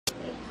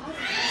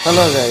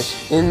Hello guys,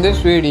 in this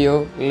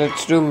video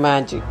let's do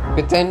magic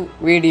with an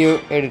video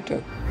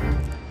editor.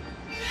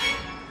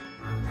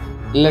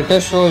 Let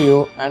us show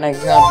you an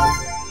example.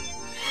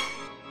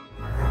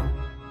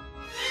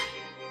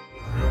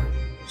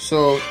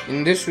 So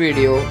in this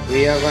video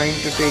we are going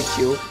to teach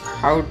you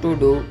how to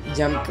do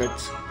jump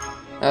cuts,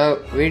 a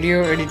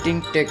video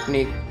editing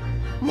technique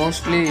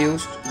mostly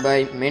used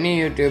by many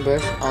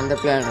YouTubers on the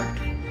planet.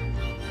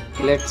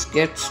 Let's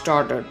get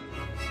started.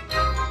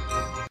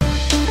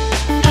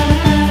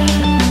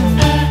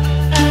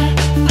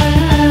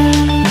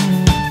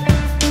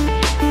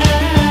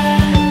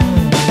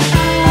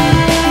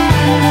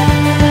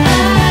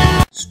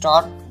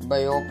 Start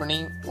by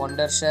opening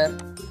Wondershare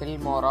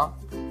Filmora,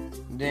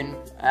 then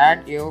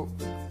add your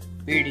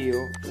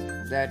video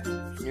that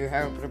you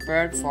have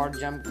prepared for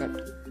jump cut.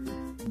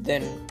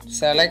 Then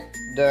select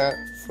the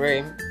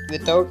frame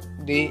without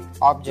the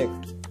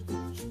object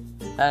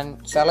and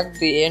select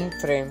the end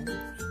frame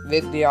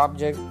with the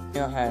object in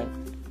your hand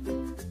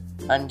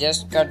and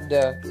just cut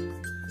the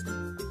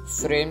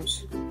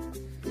frames.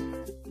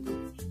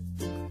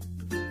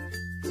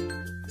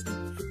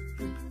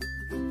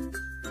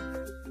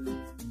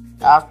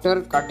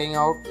 After cutting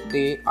out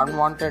the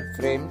unwanted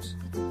frames,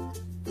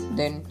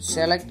 then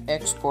select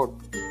export.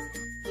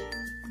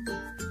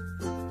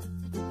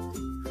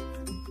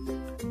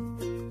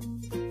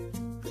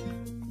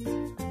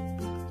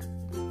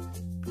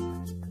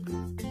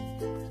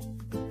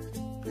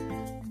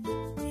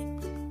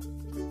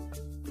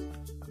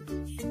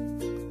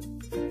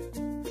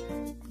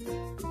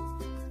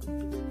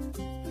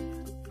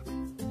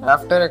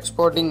 After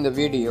exporting the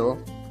video,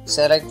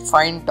 select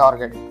Find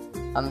Target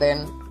and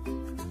then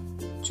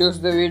choose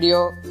the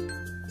video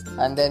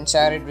and then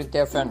share it with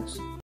your friends.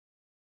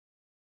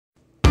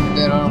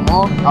 There are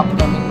more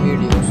upcoming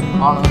videos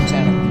on our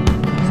channel.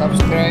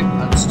 Subscribe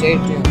and stay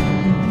tuned.